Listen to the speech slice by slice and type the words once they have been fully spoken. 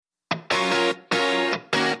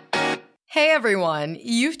Hey everyone,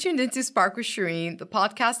 you've tuned into Spark with Shireen, the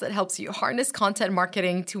podcast that helps you harness content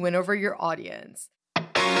marketing to win over your audience.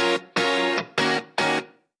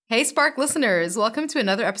 Hey Spark listeners, welcome to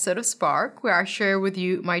another episode of Spark, where I share with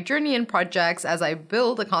you my journey and projects as I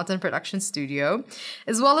build a content production studio,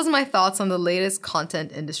 as well as my thoughts on the latest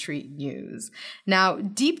content industry news. Now,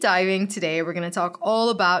 deep diving today, we're going to talk all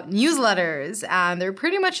about newsletters, and they're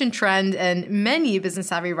pretty much in trend, and many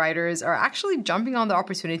business-savvy writers are actually jumping on the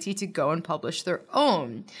opportunity to go and publish their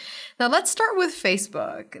own. Now, let's start with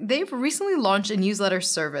Facebook. They've recently launched a newsletter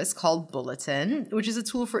service called Bulletin, which is a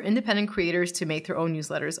tool for independent creators to make their own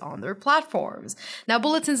newsletters on their platforms. Now,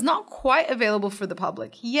 Bulletin's not quite available for the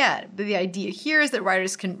public yet, but the idea here is that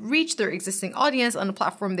writers can reach their existing audience on a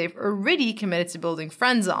platform they've already committed to building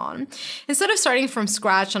friends on, instead of starting from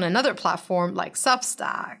scratch on another platform like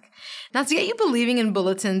Substack. Now, to get you believing in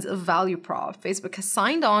Bulletin's value prop, Facebook has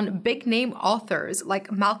signed on big-name authors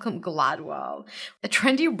like Malcolm Gladwell, a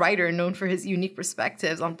trendy writer known for his unique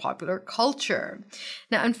perspectives on popular culture.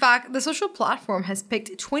 Now, in fact, the social platform has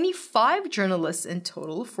picked 25 journalists in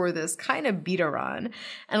total for this kind of beta run,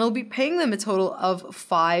 and will be paying them a total of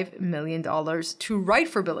 $5 million to write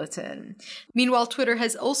for Bulletin. Meanwhile, Twitter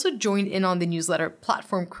has also joined in on the newsletter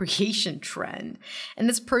platform creation trend, and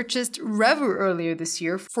has purchased Revu earlier this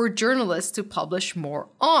year for journalists to publish more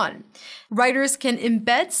on. Writers can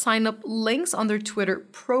embed sign-up links on their Twitter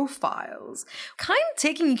profiles, kind of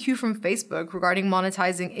taking a cue from Facebook regarding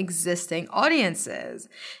monetizing existing audiences.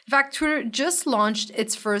 In fact, Twitter just launched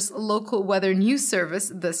its first local weather news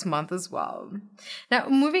service this month as well. Now,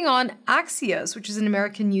 moving on, Axios, which is an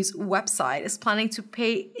American news website, is planning to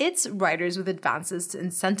pay its writers with advances to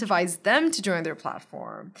incentivize them to join their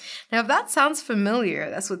platform. Now, if that sounds familiar,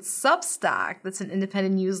 that's what Substack, that's an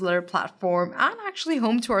independent newsletter platform and actually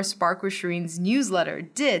home to our Spark with Shireen's newsletter,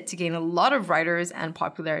 did to gain a lot of writers and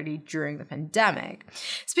popularity during the pandemic.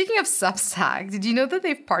 Speaking of Substack, did you know that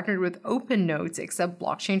they've partnered with OpenNote to accept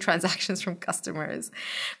blockchain transactions from customers?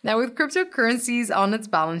 Now, with cryptocurrencies on its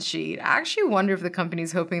balance sheet, I actually wonder if the company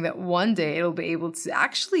is hoping that one day it'll be able to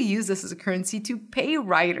actually use this as a currency to pay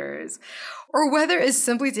writers, or whether it's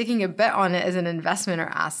simply taking a bet on it as an investment or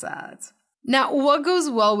asset. Now, what goes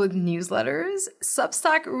well with newsletters?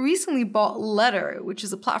 Substack recently bought Letter, which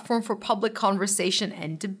is a platform for public conversation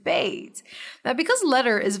and debate. Now, because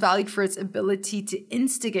Letter is valued for its ability to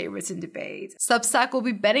instigate written debate, Substack will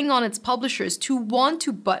be betting on its publishers to want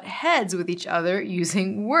to butt heads with each other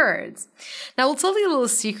using words. Now, we'll tell you a little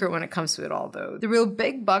secret when it comes to it all, though. The real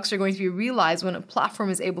big bucks are going to be realized when a platform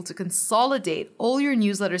is able to consolidate all your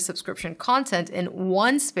newsletter subscription content in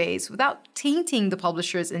one space without tainting the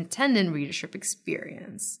publisher's intended readership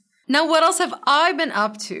experience. Now, what else have I been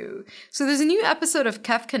up to? So there's a new episode of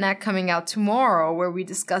Kef Connect coming out tomorrow where we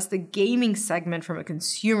discuss the gaming segment from a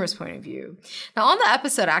consumer's point of view. Now, on the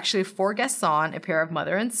episode, actually 4 guests on, a pair of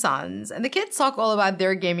mother and sons, and the kids talk all about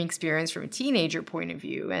their gaming experience from a teenager point of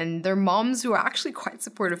view, and their moms, who are actually quite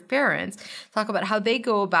supportive parents, talk about how they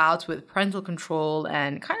go about with parental control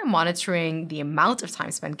and kind of monitoring the amount of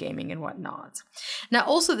time spent gaming and whatnot. Now,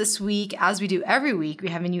 also this week, as we do every week, we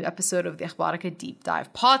have a new episode of the Akhbaraka Deep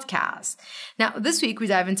Dive podcast. Now, this week we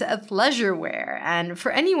dive into athleisure wear, and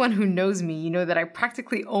for anyone who knows me, you know that I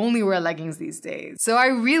practically only wear leggings these days. So I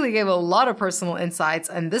really gave a lot of personal insights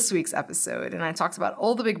on this week's episode, and I talked about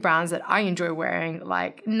all the big brands that I enjoy wearing,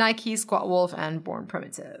 like Nike, Squat Wolf, and Born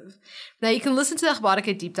Primitive. Now, you can listen to the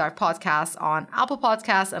Akhbaraka Deep Dive podcast on Apple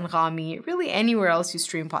Podcasts and Rami, really anywhere else you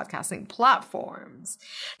stream podcasting platforms.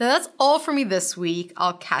 Now, that's all for me this week.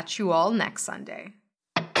 I'll catch you all next Sunday.